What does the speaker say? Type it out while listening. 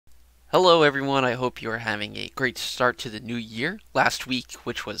Hello everyone, I hope you are having a great start to the new year. Last week,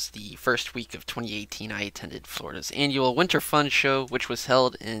 which was the first week of 2018, I attended Florida's annual Winter Fun Show, which was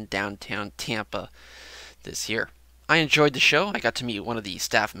held in downtown Tampa this year. I enjoyed the show. I got to meet one of the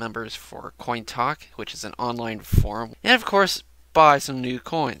staff members for Coin Talk, which is an online forum, and of course, buy some new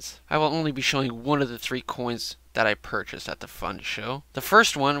coins. I will only be showing one of the three coins that I purchased at the Fun Show. The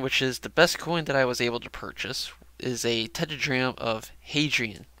first one, which is the best coin that I was able to purchase, is a tetradrachm of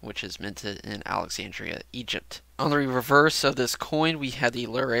Hadrian, which is minted in Alexandria, Egypt. On the reverse of this coin, we have the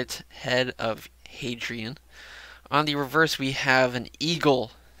laureate head of Hadrian. On the reverse, we have an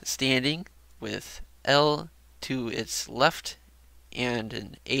eagle standing with L to its left and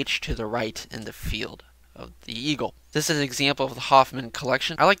an H to the right in the field of the eagle. This is an example of the Hoffman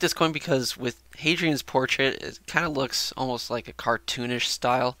collection. I like this coin because with Hadrian's portrait, it kind of looks almost like a cartoonish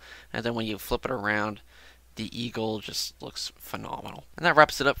style, and then when you flip it around, the eagle just looks phenomenal. And that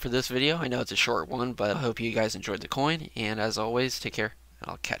wraps it up for this video. I know it's a short one, but I hope you guys enjoyed the coin, and as always, take care, and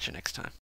I'll catch you next time.